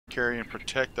carry and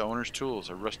protect the owner's tools.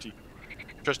 A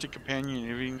trusty companion,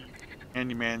 even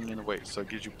handyman in the way. So it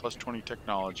gives you plus 20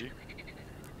 technology.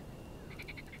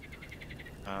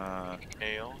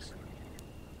 Nails.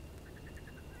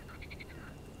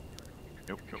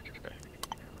 Nope. Okay.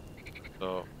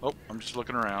 So, oh, I'm just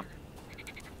looking around.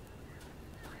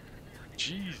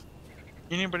 Jeez.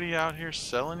 Anybody out here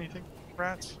sell anything,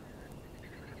 rats?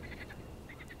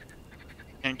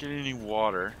 Can't get any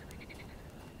water.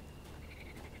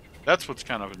 That's what's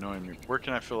kind of annoying me. Where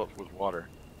can I fill up with water?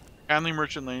 Kindly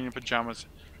merchant lady in pajamas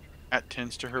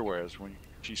attends to her wares. When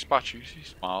she spots you, she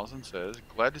smiles and says,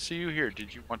 "Glad to see you here.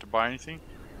 Did you want to buy anything?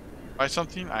 Buy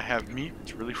something? I have meat.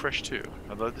 It's really fresh too.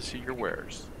 I'd love to see your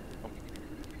wares." Oh.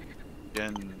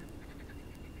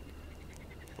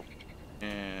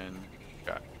 And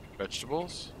got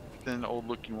vegetables. Then old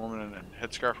looking woman in a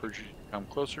headscarf urges you to come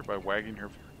closer by wagging her.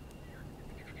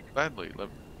 Gladly.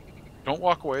 Don't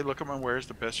walk away. Look at my wares.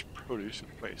 The best produce in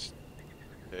the place.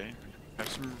 Okay. Have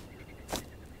some.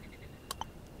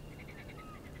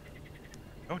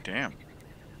 Oh, damn.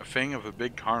 A fang of a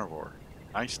big carnivore.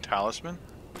 Nice talisman.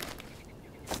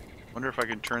 Wonder if I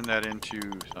can turn that into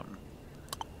something.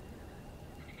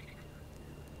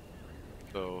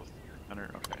 So,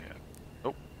 100. Okay, yeah.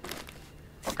 Oh.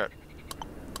 Okay.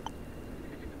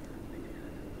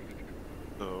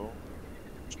 So.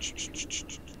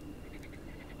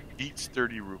 Eats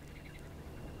 30 rupees.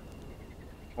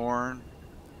 Corn.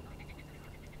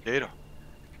 Potato.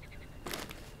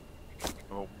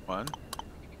 Oh, 1.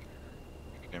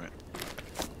 Damn it.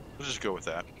 We'll just go with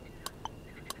that.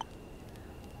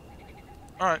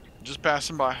 Alright, just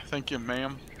passing by. Thank you,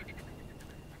 ma'am.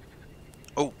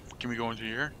 Oh, can we go into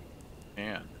here?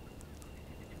 Man.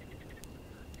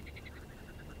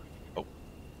 Oh.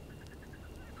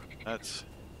 That's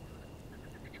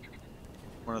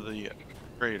one of the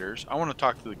traders. I want to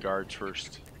talk to the guards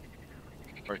first.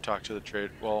 Or talk to the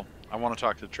trade. Well, I want to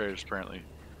talk to the traders apparently.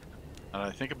 And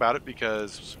I think about it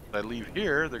because if I leave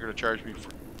here, they're going to charge me for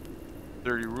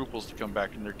 30 rubles to come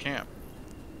back in their camp.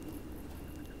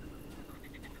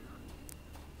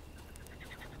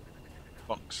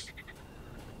 Bunks.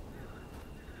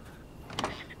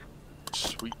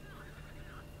 Sweet.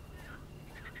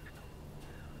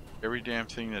 Every damn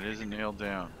thing that isn't nailed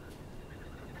down.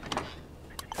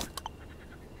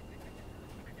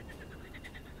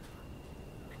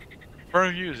 In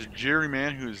front of you is a jittery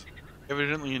man who is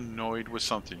evidently annoyed with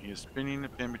something. He is spinning the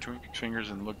pen between his fingers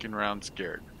and looking around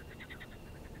scared.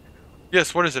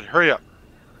 Yes, what is it? Hurry up.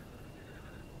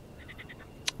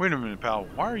 Wait a minute, pal.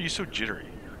 Why are you so jittery?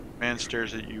 The man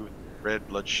stares at you with red,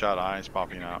 bloodshot eyes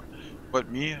popping out. What,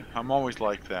 me? I'm always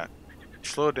like that.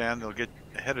 Slow down, they'll get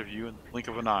ahead of you in the blink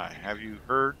of an eye. Have you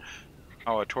heard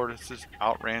how a tortoise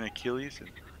outran Achilles? And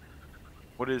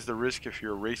what is the risk if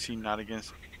you're racing not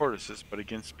against tortoises, but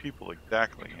against people?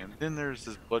 Exactly. And then there's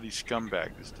this bloody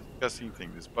scumbag, this disgusting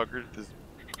thing, this bugger, this...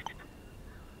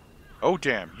 Oh,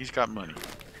 damn, he's got money.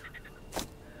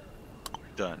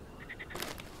 Done.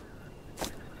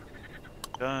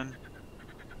 Done.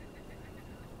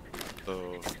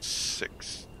 So,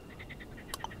 6.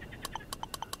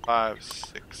 5,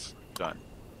 6. Done.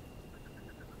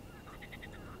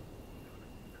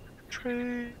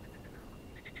 Trade.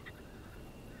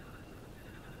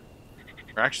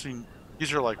 Actually,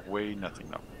 these are like way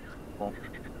nothing though.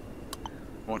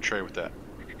 Won't trade with that.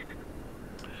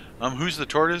 Who's the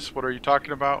tortoise? What are you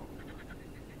talking about?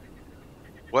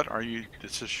 What are you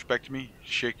disrespecting me?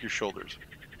 Shake your shoulders.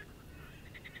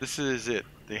 This is it.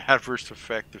 The adverse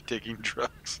effect of taking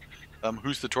drugs.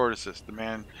 Who's the tortoise? The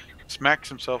man smacks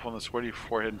himself on the sweaty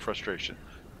forehead in frustration.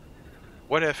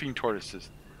 What effing tortoises?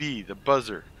 B, the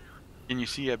buzzer. Can you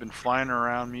see I've been flying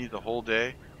around me the whole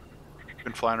day?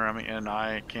 Been flying around me and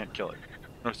I can't kill it.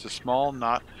 Notice a small,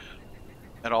 not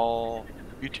at all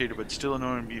mutated but still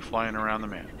annoying bee flying around the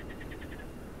man.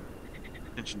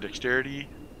 Attention, dexterity.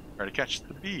 Try to catch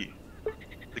the bee.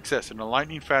 Success. In a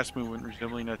lightning fast movement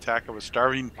resembling an attack of a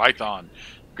starving python,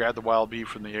 grab the wild bee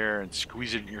from the air and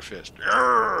squeeze it in your fist.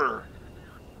 Arrgh!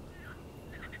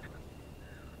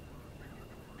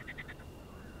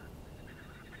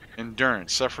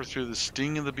 Endurance. Suffer through the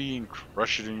sting of the bee and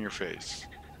crush it in your face.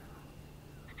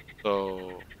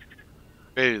 So,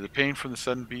 the pain from the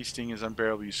sudden bee sting is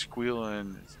unbearable. You squeal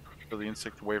and throw the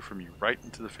insect away from you, right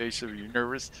into the face of you.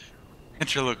 Nervous,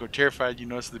 interlocutor, terrified. You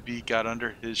notice the bee got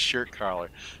under his shirt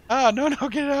collar. Ah, no,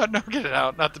 get it out, no, get it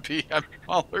out. Not the bee. I'm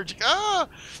allergic. Ah!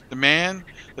 The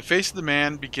face of the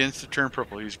man begins to turn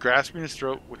purple. He's grasping his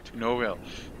throat with no avail.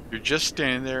 You're just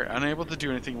standing there, unable to do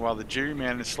anything, while the jittery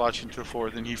man is slouching to the floor.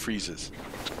 Then he freezes.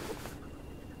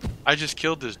 I just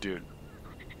killed this dude.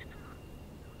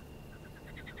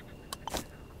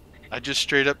 I just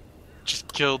straight up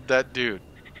just killed that dude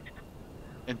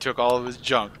and took all of his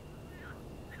junk.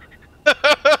 I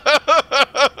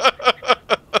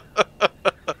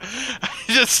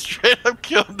just straight up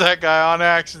killed that guy on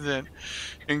accident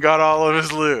and got all of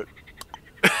his loot.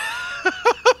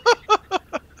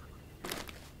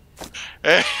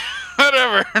 Hey,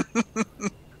 whatever.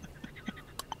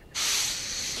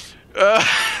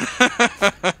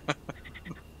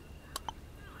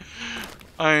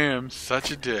 I am such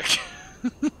a dick.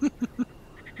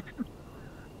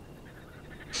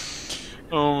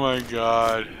 Oh my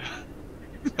god.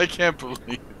 I can't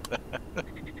believe that.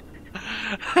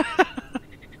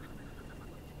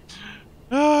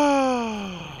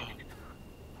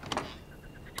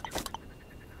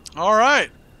 Alright.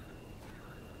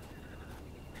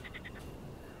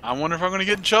 I wonder if I'm going to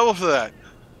get in trouble for that.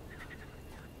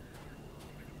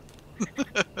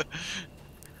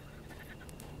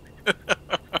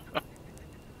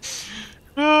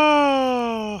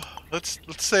 Let's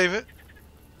save it.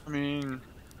 I mean,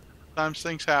 sometimes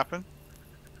things happen.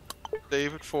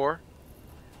 Save it for.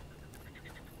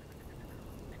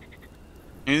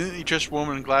 The dressed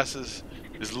woman in glasses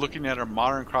is looking at a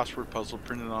modern crossword puzzle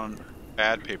printed on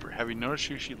bad paper. Having noticed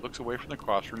you, she looks away from the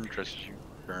crossword and addresses you in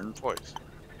a stern voice.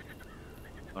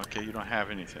 Okay, you don't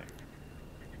have anything.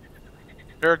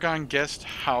 Paragon guest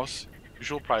house,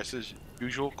 usual prices,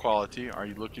 usual quality. Are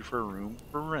you looking for a room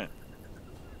for rent?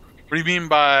 What do you mean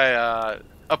by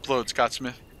upload, Scott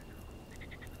Smith?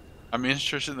 I'm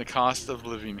interested in the cost of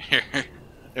living here.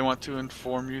 They want to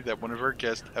inform you that one of our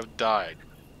guests have died.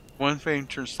 One fame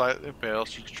turns slightly pale.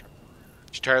 She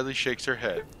tiredly shakes her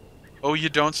head. Oh, you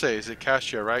don't say. Is it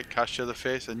Kastya, right? Kastya the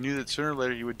face? I knew that sooner or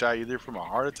later he would die either from a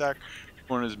heart attack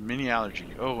or one of his mini allergy.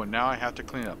 Oh, and now I have to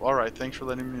clean up. Alright, thanks for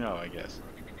letting me know, I guess.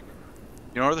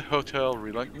 The owner of the hotel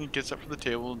reluctantly gets up from the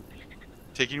table,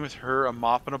 taking with her a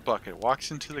mop and a bucket.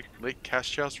 Walks into the late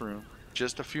Kastya's room.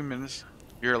 Just a few minutes,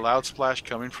 you hear a loud splash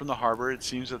coming from the harbor. It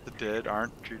seems that the dead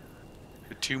aren't treated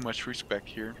with too much respect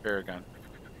here in Paragon.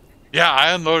 Yeah,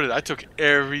 I unloaded. I took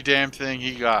every damn thing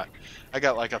he got. I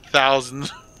got like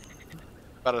 1,000,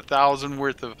 about 1,000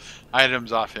 worth of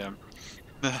items off him.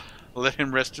 Let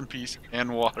him rest in peace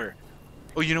and water.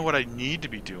 Oh, you know what I need to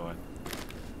be doing?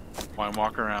 While I'm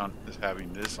walking around is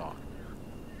having this on.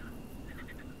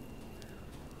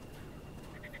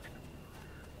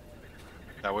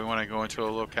 That way when I go into a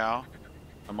locale,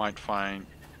 I might find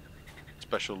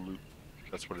special loot.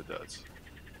 That's what it does.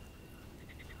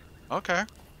 Okay.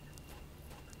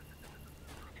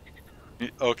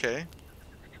 Okay.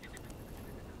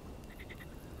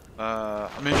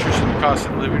 I'm interested in the cost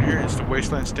of living here. It's the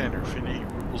Wasteland Standard. 50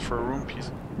 rubles for a room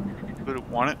piece. Could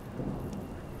want it.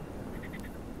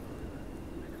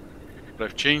 But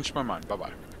I've changed my mind.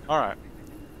 Bye-bye. Alright.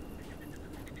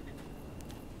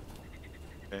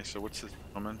 Okay, so what's this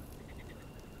woman?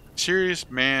 Serious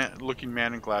looking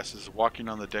man in glasses walking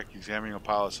on the deck examining a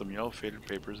pile of some yellow faded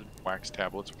papers and wax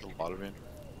tablets with a lot of ink.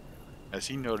 As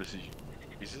he notices you,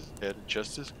 he raises his head,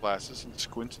 adjusts his glasses, and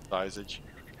squints his eyes at you.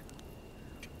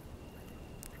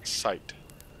 Sight.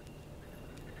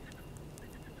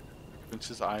 Squints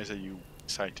his eyes at you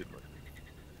excitedly.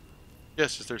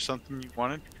 Yes, is there something you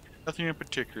wanted? Nothing in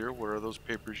particular. What are those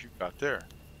papers you've got there?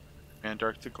 Man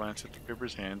darts a glance at the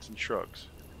paper's hands and shrugs.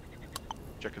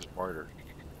 Check his barter.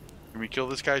 Can we kill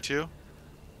this guy too?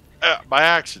 By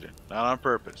accident, not on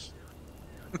purpose.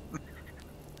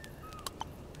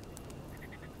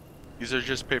 These are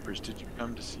just papers. Did you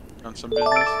come to see on some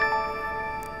business?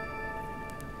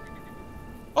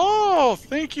 Oh,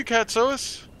 thank you,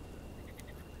 Katsoas.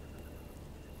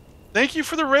 Thank you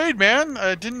for the raid, man.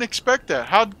 I didn't expect that.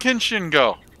 How'd Kenshin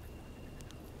go?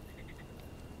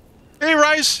 Hey,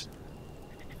 Rice.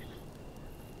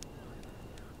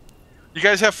 You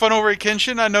guys have fun over at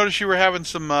Kenshin? I noticed you were having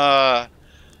some kind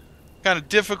of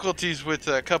difficulties with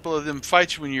a couple of them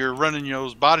fights when you were running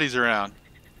those bodies around.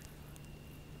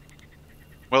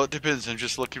 Well, it depends. I'm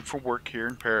just looking for work here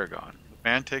in Paragon. The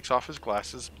man takes off his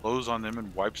glasses, blows on them,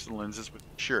 and wipes the lenses with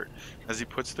his shirt. As he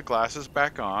puts the glasses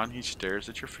back on, he stares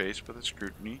at your face with a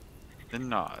scrutiny, then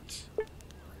nods.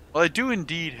 Well, I do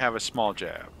indeed have a small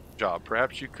job.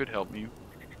 Perhaps you could help me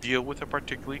deal with a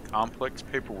particularly complex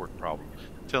paperwork problem.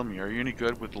 Tell me, are you any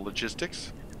good with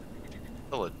logistics?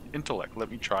 Intellect, let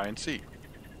me try and see.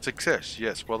 Success,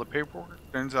 yes. Well, the paperwork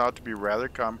turns out to be rather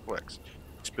complex.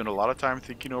 You spend a lot of time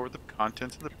thinking over the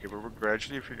contents of the paper, but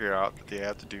gradually figure out that they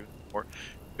have to do with a more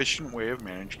efficient way of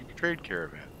managing the trade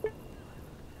caravan.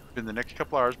 Spend the next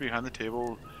couple hours behind the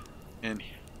table in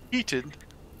heated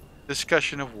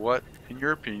discussion of what, in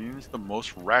your opinion, is the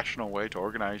most rational way to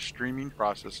organize streaming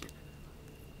processes.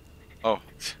 Oh,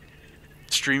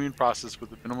 streaming process with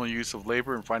the minimal use of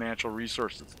labor and financial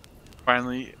resources.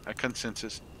 Finally, a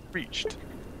consensus reached.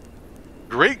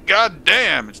 Great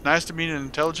goddamn! It's nice to meet an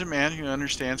intelligent man who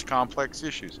understands complex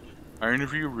issues. Our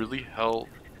interview really helped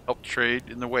trade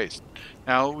in the waste.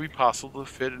 Now it will be possible to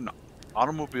fit an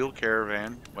automobile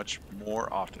caravan much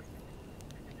more often.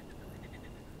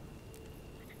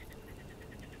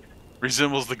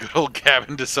 Resembles the good old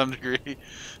cabin to some degree.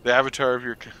 The avatar of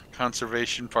your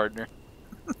conservation partner.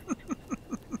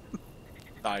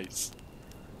 Nice.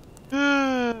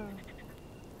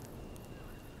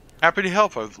 Happy to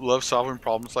help. I love solving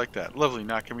problems like that. Lovely.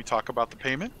 Now can we talk about the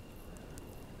payment?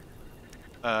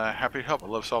 Happy to help. I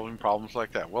love solving problems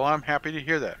like that. Well, I'm happy to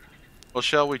hear that. Well,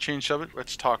 shall we change subject?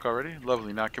 Let's talk already.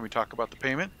 Lovely. Now can we talk about the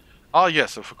payment? Oh,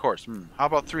 yes, of course. How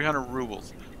about 300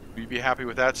 rubles? Will you be happy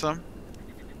with that sum?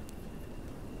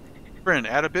 Friend,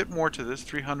 add a bit more to this.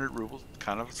 300 rubles is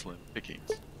kind of slim pickings.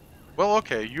 Well,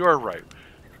 okay, you are right.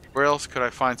 Where else could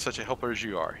I find such a helper as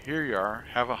you are? Here you are.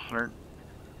 Have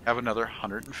another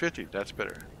 150. That's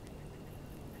better.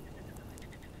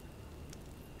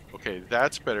 Okay,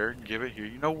 that's better. Give it here.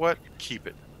 You know what? Keep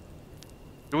it.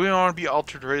 Do we want to be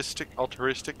altruistic?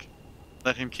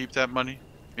 Let him keep that money?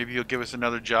 Maybe he'll give us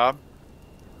another job?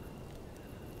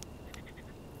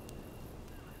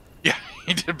 Yeah,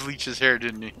 he did bleach his hair,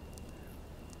 didn't he?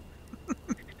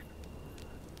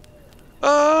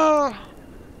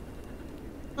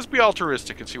 Let's be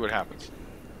altruistic and see what happens.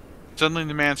 Suddenly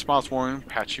the man smiles warmly and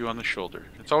pats you on the shoulder.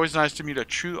 It's always nice to meet a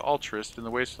true altruist in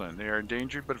the wasteland. They are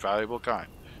endangered but valuable kind.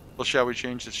 Well, shall we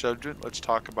change the subject? Let's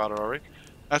talk about it already.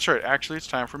 That's right. Actually, it's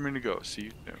time for me to go. See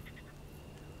you soon.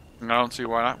 And I don't see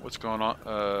why not. What's going on?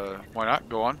 Why not?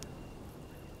 Go on.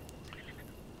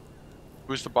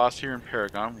 Who's the boss here in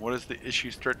Paragon? What is the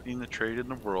issues threatening the trade in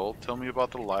the world? Tell me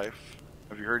about the life.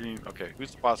 Have you heard any? Okay,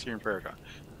 who's the boss here in Paragon?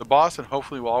 The boss, and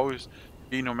hopefully will always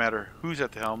be, no matter who's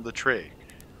at the helm, the trade.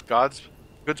 Goods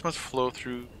must flow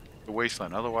through the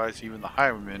wasteland, otherwise even the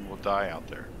highwaymen will die out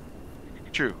there.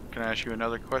 True. Can I ask you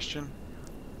another question?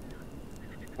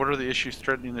 What are the issues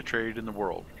threatening the trade in the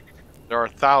world? There are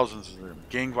thousands of them.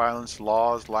 Gang violence,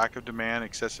 laws, lack of demand,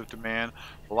 excessive demand,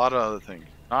 a lot of other things.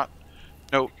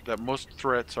 Note that most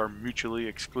threats are mutually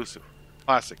exclusive.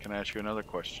 Classic. Can I ask you another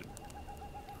question?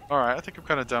 Alright, I think I'm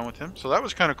kind of done with him. So that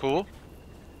was kind of cool.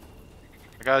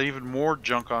 I got even more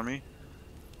junk on me.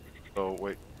 Oh,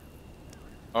 wait.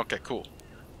 Okay, cool.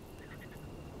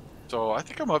 So I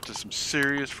think I'm up to some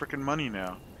serious freaking money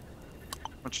now.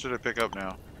 How much did I pick up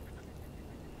now?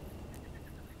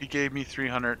 He gave me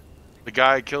 300. The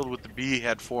guy I killed with the bee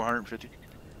had 450.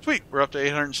 Sweet, we're up to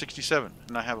 867.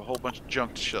 And I have a whole bunch of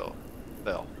junk to sell.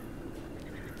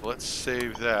 Let's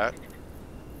save that.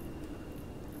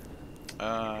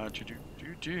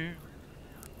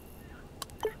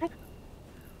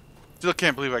 Still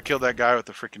can't believe I killed that guy with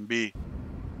the freaking bee.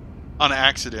 On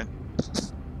accident.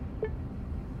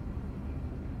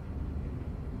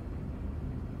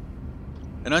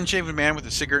 An unshaven man with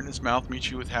a cigarette in his mouth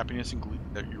meets you with happiness and glee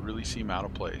that you really seem out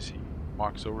of place. He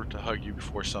walks over to hug you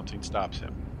before something stops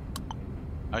him.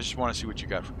 I just want to see what you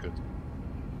got for goods.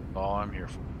 That's all I'm here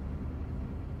for.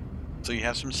 So you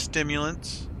have some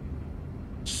stimulants,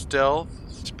 stealth,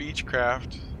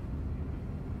 speechcraft.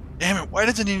 Damn it, why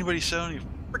doesn't anybody sell any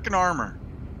freaking armor?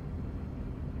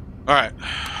 Alright.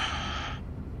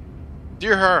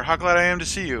 Dear heart, how glad I am to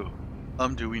see you.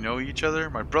 Do we know each other?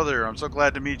 My brother, I'm so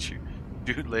glad to meet you.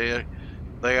 Dude, lay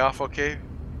off, okay?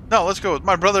 No, let's go with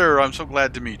my brother, I'm so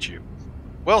glad to meet you.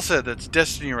 Well said, that's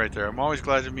destiny right there. I'm always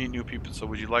glad to meet new people, so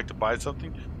would you like to buy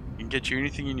something? I can get you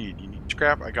anything you need. You need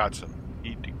scrap? I got some.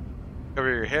 You need to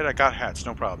cover your head? I got hats,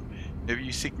 no problem. Maybe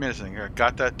you seek medicine? I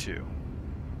got that too.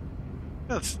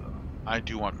 I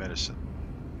do want medicine.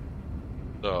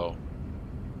 So,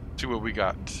 see what we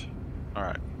got.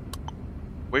 Alright.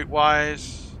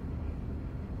 Weight-wise,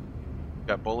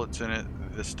 got bullets in it.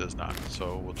 This does not.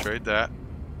 So, we'll trade that.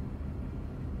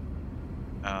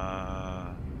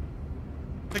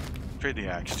 Trade the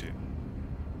axe too.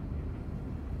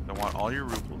 I want all your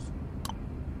rubles.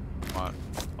 I want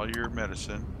all your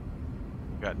medicine.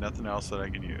 Got nothing else that I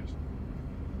can use.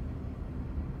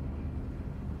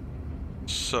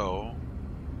 So,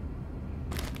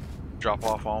 drop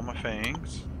off all my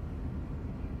fangs.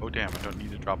 Oh damn, I don't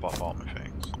need to drop off all my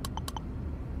fangs.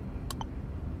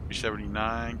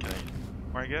 379, can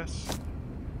I, I guess?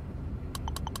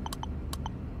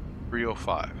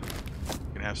 305.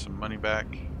 Gonna have some money back.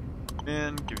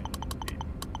 And give me.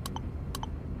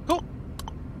 Cool!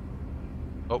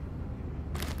 Oh.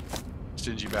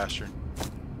 Stingy bastard.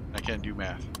 I can't do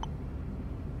math.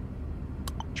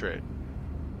 Trade.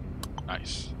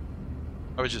 Nice.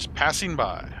 I was just passing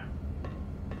by.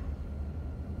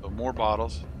 more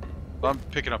bottles. So I'm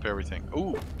picking up everything.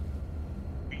 Ooh,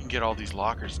 we can get all these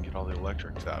lockers and get all the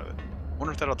electrics out of it.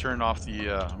 Wonder if that'll turn off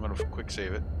the. I'm gonna quick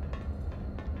save it.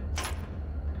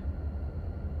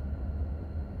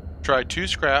 Try 2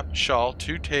 scrap, shawl,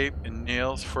 2 tape, and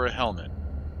nails for a helmet.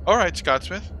 All right,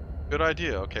 Scottsmith. Good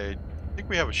idea. Okay, I think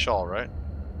we have a shawl, right?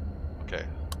 Okay.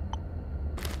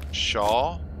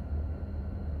 Shawl.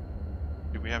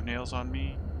 Do we have nails on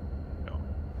me? No.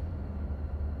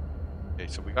 Okay,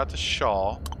 so we got the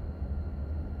shawl.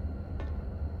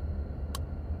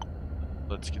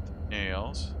 Let's get the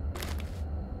nails.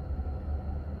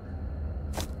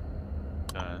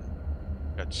 Done.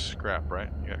 Got scrap, right?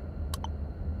 You got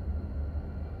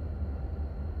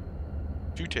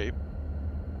 2 tape.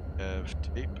 Have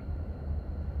tape.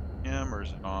 Or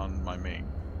is it on my main?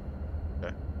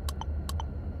 Okay.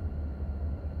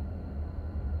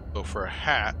 So for a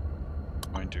hat,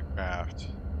 I'm going to craft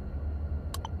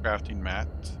crafting mat.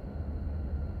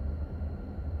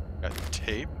 Got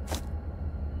tape.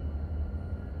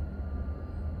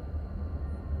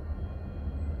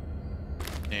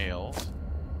 Nails.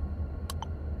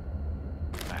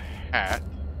 A hat.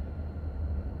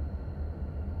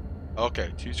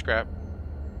 Okay, 2 scrap.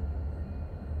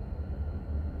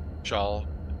 Shawl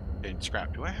and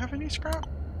scrap. Do I have any scrap?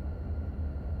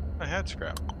 I had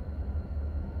scrap.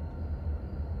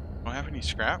 Don't have any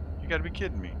scrap? You gotta be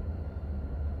kidding me.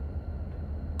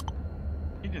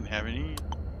 He didn't have any.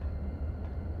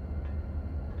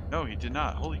 No, he did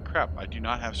not. Holy crap, I do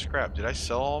not have scrap. Did I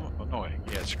sell all? Oh, no,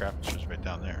 he had scrap. It's just right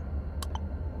down there.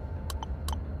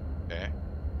 Okay.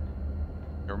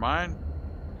 Never mind.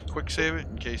 Quick save it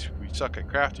in case we suck at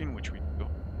crafting, which we do.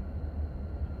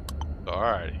 So,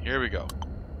 alright, here we go.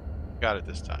 Got it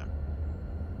this time.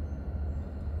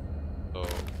 So,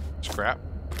 scrap.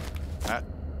 Hat.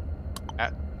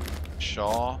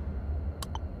 Shawl.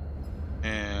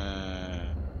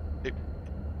 And tape.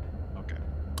 Okay.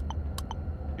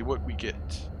 See what we get.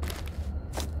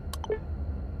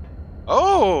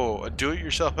 Oh! A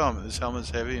do-it-yourself helmet. This helmet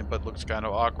is heavy but looks kind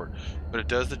of awkward. But it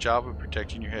does the job of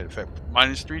protecting your head. Effect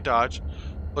 -3 dodge,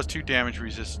 +2 damage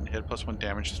resistant head, +1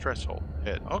 damage threshold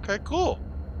head. Okay, cool.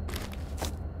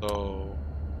 So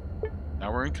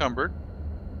now we're encumbered.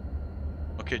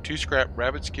 Okay, 2 scrap,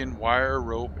 rabbit skin, wire,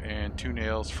 rope, and 2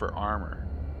 nails for armor.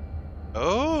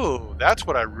 Oh, that's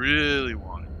what I really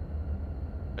wanted.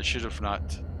 I should have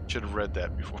read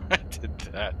that before I did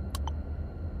that.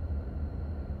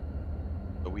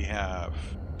 So we have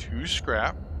 2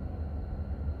 scrap.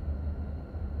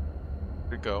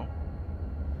 There we go.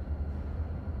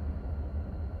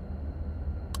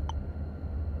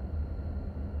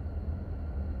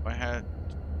 I had.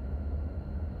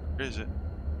 Where is it?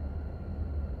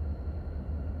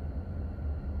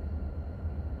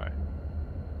 Alright.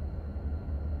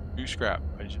 2 scrap.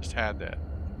 I just had that.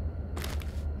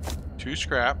 2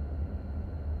 scrap.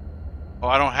 Oh,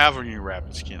 I don't have any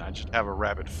rabbit skin. I just have a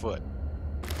rabbit foot.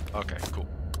 Okay, cool.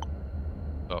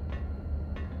 So.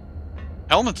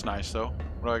 Helmet's nice, though.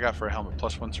 What do I got for a helmet?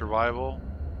 +1 survival.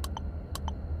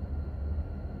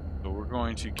 So we're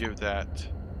going to give that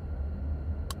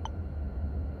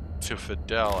to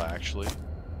Fidel, actually.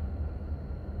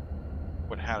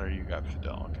 What hat are you got,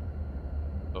 Fidel? Okay.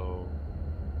 So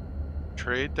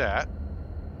trade that.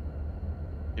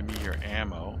 Give me your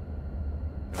ammo.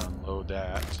 Unload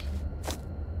that.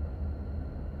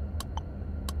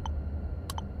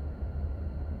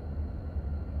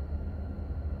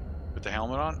 Put the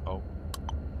helmet on? Oh,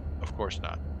 of course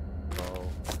not. So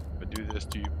if I do this,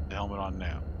 do you put the helmet on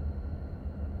now?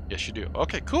 Yes, you do.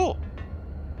 Okay, cool.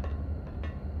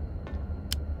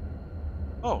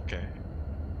 Oh, okay.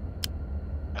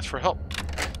 That's for help.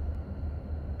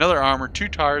 Another armor, 2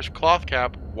 tires, cloth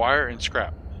cap, wire, and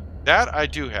scrap. That I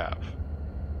do have.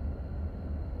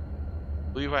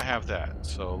 I believe I have that.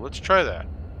 So let's try that.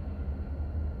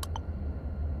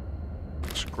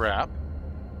 Scrap.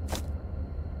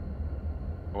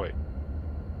 Oh, wait.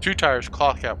 2 tires,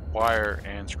 cloth cap, wire,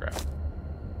 and scrap.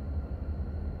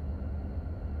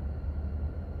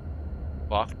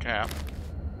 Cloth cap.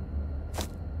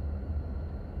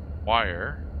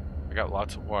 Wire. I got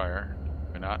lots of wire.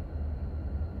 Why not?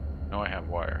 No, I have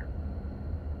wire.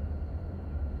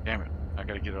 Damn it. I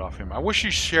gotta get it off him. I wish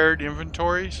you shared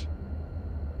inventories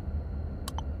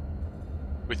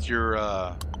with your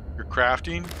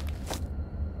crafting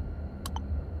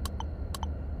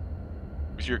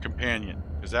with your companion,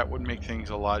 because that would make things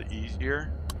a lot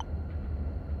easier.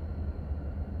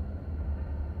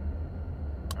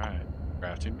 Alright.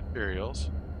 Crafting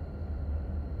materials.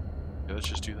 Okay, let's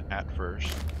just do the hat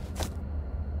first.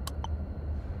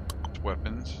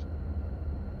 Weapons.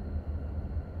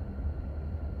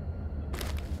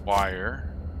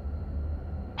 wire.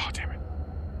 Oh, damn it.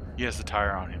 He has the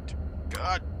tire on him, too.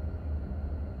 God.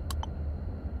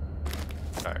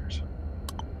 Tires.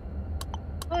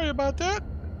 Sorry about that.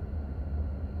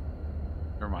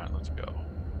 Never mind, let's go.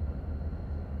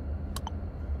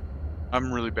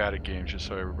 I'm really bad at games, just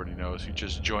so everybody knows. He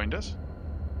just joined us.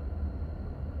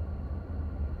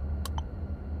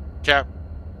 Cap.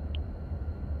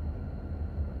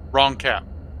 Wrong cap.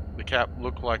 The cap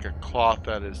looked like a cloth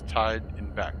that is tied in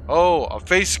back. Oh, a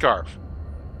face scarf.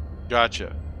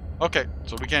 Gotcha. Okay,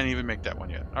 so we can't even make that one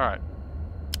yet. Alright.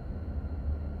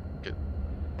 Good.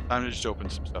 Time to just open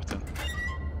some stuff then.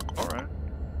 Alright.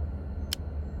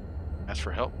 Ask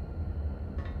for help.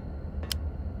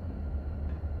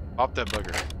 Pop that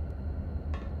bugger.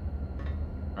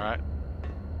 Alright.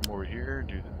 Come over here,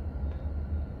 do that.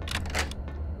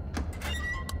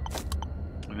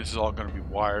 And this is all going to be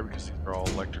wired because these are all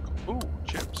electrical. Ooh,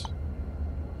 chips.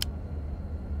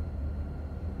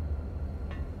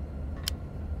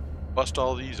 Bust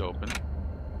all these open.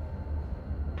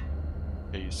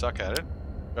 Okay, you suck at it.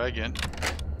 Try again.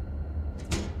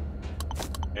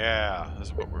 Yeah, this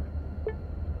is what we're...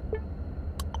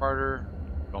 Harder.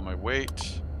 All my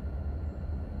weight.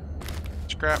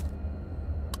 Scrap.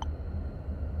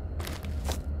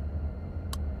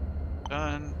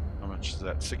 Done. How much is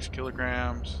that? 6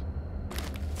 kilograms.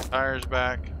 Tires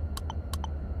back.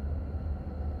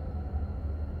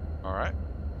 Alright.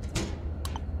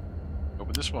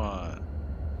 Open this one.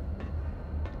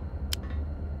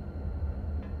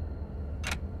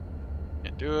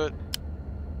 Can't do it.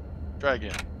 Try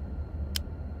again.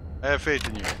 I have faith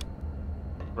in you.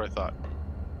 That's what I thought.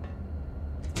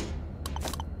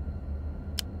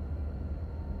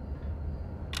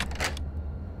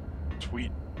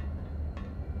 Sweet.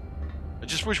 I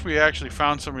just wish we actually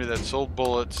found somebody that sold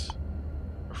bullets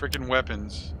or freaking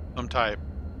weapons, some type,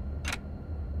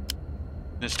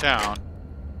 in this town.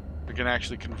 We can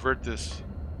actually convert this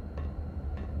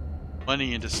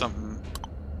money into something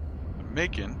I'm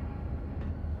making.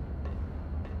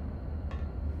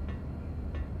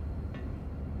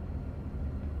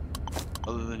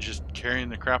 Other than just carrying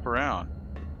the crap around.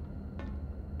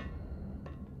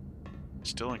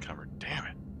 Still encumbered. Damn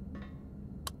it.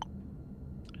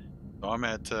 So I'm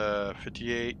at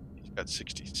 58. He's got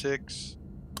 66.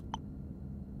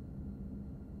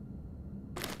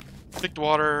 Picked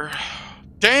water.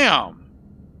 Damn!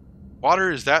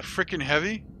 Water is that freaking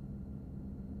heavy?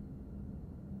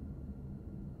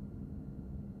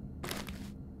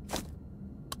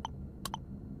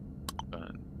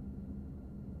 Done.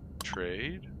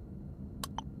 Trade.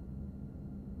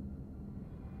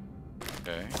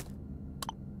 Okay.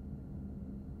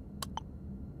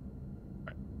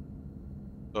 Right.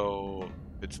 So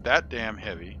it's that damn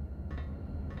heavy.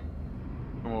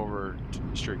 Come over to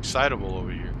Mr. Excitable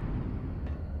over here.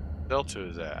 Sell to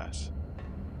his ass.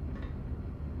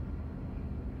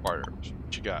 Barter.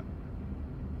 What you got?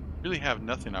 Really have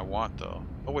nothing I want though.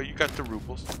 Oh wait, you got the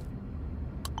rubles.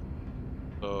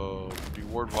 So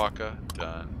reward vodka,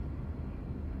 done.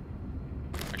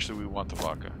 Actually, we want the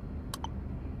vodka.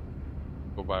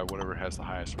 Go buy whatever has the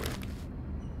highest rate.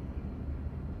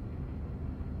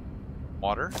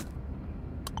 Water.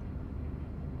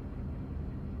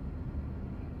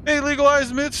 Hey,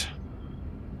 legalized mitts.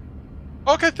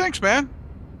 Okay, thanks, man.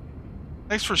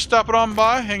 Thanks for stopping on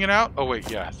by, hanging out. Oh wait,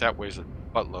 yeah, that weighs a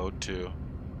buttload too.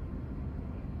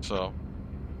 So,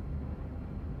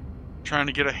 trying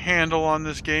to get a handle on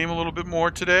this game a little bit more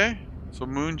today. So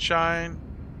moonshine,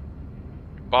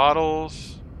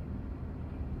 bottles.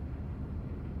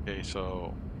 Okay,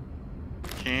 so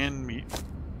canned meat.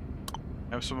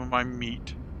 Have some of my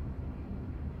meat.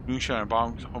 Moonshine,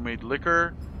 bombs, homemade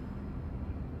liquor.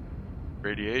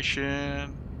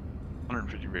 Radiation.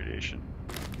 150 radiation.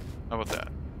 How about that?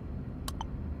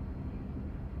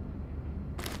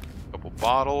 Couple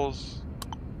bottles.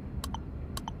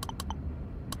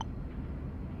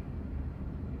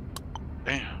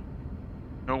 Damn.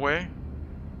 No way.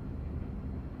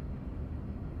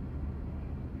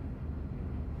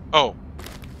 Oh.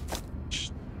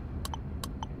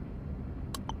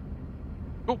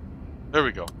 Oh, there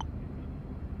we go.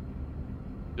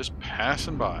 Just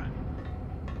passing by.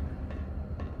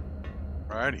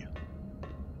 Alrighty.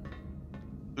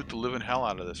 Loot the living hell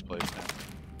out of this place now.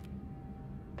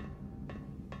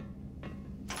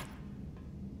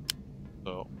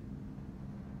 So,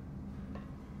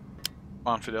 come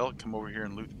on, Fidel, come over here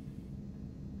and loot.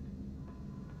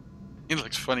 He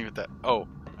looks funny with that. Oh,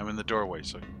 I'm in the doorway,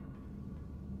 so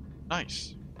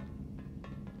nice.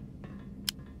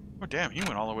 Oh damn, he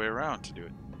went all the way around to do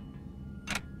it.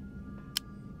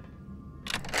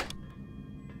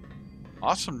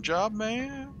 Awesome job,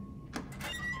 man.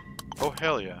 Oh,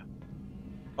 hell yeah.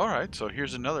 Alright, so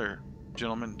here's another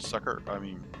gentleman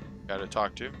guy to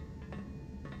talk to.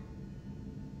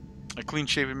 A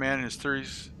clean-shaven man in his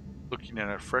 30s looking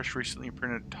at a fresh, recently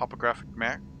printed topographic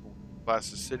map.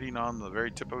 Glasses sitting on the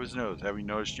very tip of his nose. Having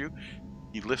noticed you,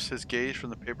 he lifts his gaze from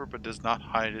the paper but does not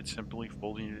hide it, simply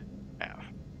folding it in half.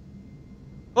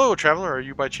 Hello, traveler. Are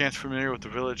you by chance familiar with the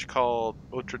village called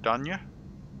Otradanya?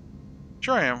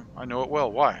 Sure I am. I know it well.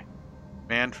 Why?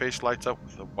 Man face lights up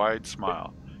with a wide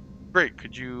smile. Great.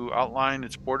 Could you outline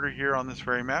its border here on this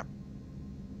very map?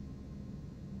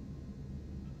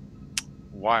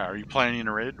 Why? Are you planning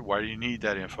a raid? Why do you need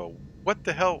that info? What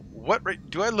the hell? What?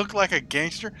 Do I look like a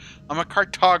gangster? I'm a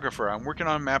cartographer. I'm working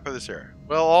on a map of this area.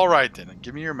 Well, alright then.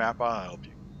 Give me your map. I'll help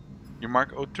you. You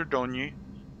mark Otradonyi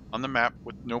on the map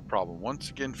with no problem.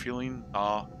 Once again, feeling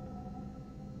at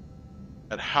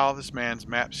how this man's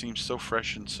map seems so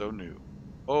fresh and so new.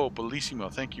 Oh,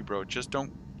 bellissimo. Thank you, bro. Just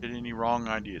don't get any wrong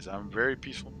ideas. I'm a very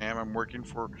peaceful man. I'm working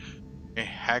for a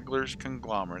haggler's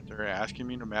conglomerate. They're asking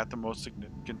me to map the most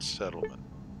significant settlement.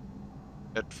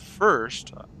 At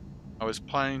first, I was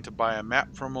planning to buy a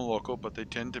map from a local, but they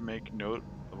tend to make note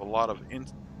of a lot of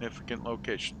insignificant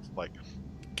locations, like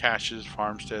caches,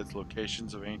 farmsteads,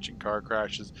 locations of ancient car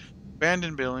crashes,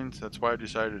 abandoned buildings. That's why I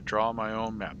decided to draw my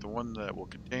own map, the one that will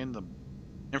contain the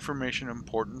information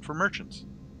important for merchants.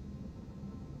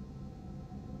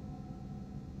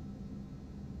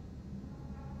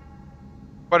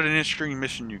 Quite an interesting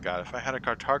mission you got. If I had a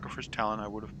cartographer's talent, I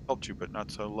would have helped you, but not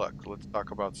so luck. Let's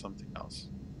talk about something else.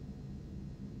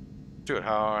 Let's do it.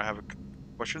 I have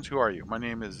questions. Who are you? My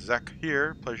name is Zek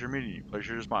here. Pleasure meeting you.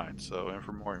 Pleasure is mine. So, and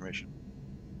for more information.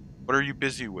 What are you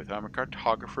busy with? I'm a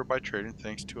cartographer by trade, and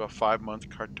thanks to a 5-month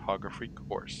cartography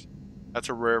course. That's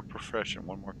a rare profession.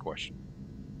 One more question.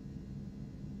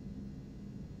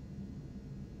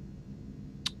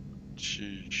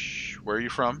 Where are you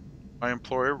from? My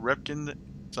employer, Repkin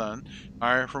Son.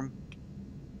 I am from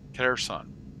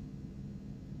Kherson.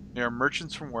 They are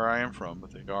merchants from where I am from,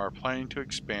 but they are planning to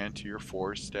expand to your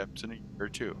 4 steps in a year or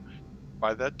 2.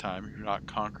 By that time, if you're not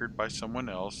conquered by someone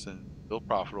else and still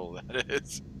profitable, that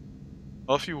is.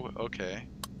 Well, if you... Okay.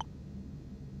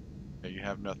 Okay, you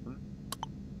have nothing.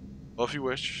 Well, if you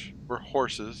wish for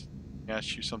horses, I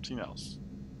ask you something else.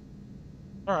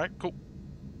 Alright, cool.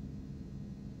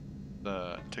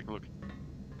 Take a look.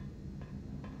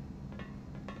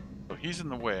 So he's in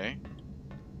the way.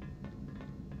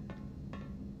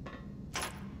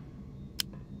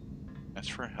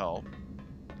 Ask for help.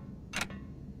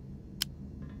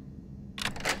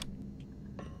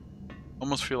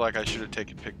 Almost feel like I should have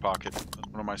taken pickpocket. That's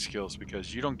one of my skills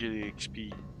because you don't get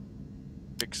EXP.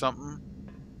 Pick something.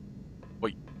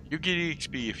 Wait, you get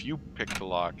EXP if you pick the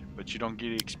lock, but you don't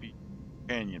get EXP.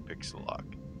 Companion picks the lock.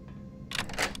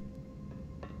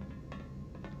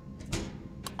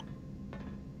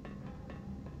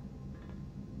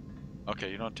 Okay,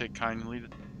 you don't take kindly to...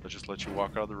 I'll just let you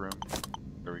walk out of the room.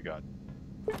 There we go.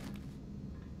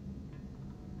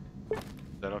 Is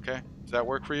that okay? Does that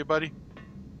work for you, buddy?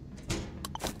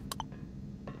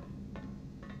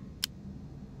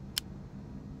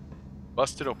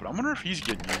 Busted open. I wonder if he's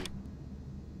getting EXP.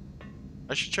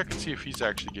 I should check and see if he's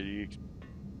actually getting EXP.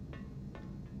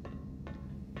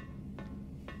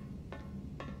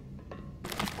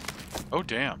 Oh,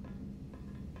 damn.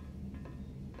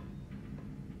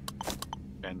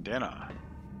 Bandana.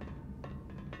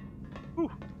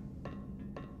 Whew.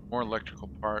 More electrical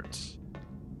parts.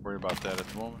 Worry about that at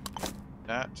the moment.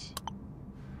 That.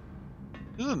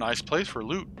 This is a nice place for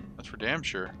loot. That's for damn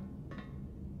sure.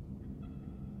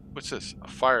 What's this? A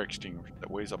fire extinguisher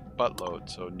that weighs a buttload,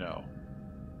 so no.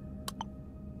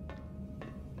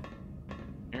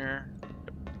 Here.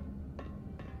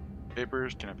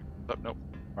 Papers. Can I pick this up? Nope.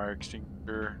 Fire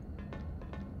extinguisher.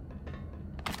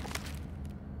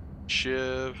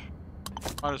 Shiv.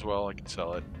 Might as well. I can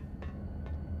sell it.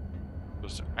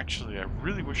 Actually, I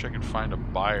really wish I could find a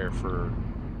buyer for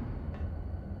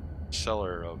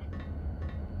seller of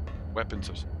weapons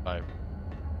of some type.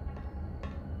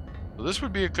 So this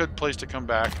would be a good place to come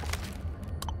back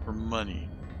for money.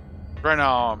 Right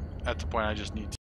now, I'm at the point I just need to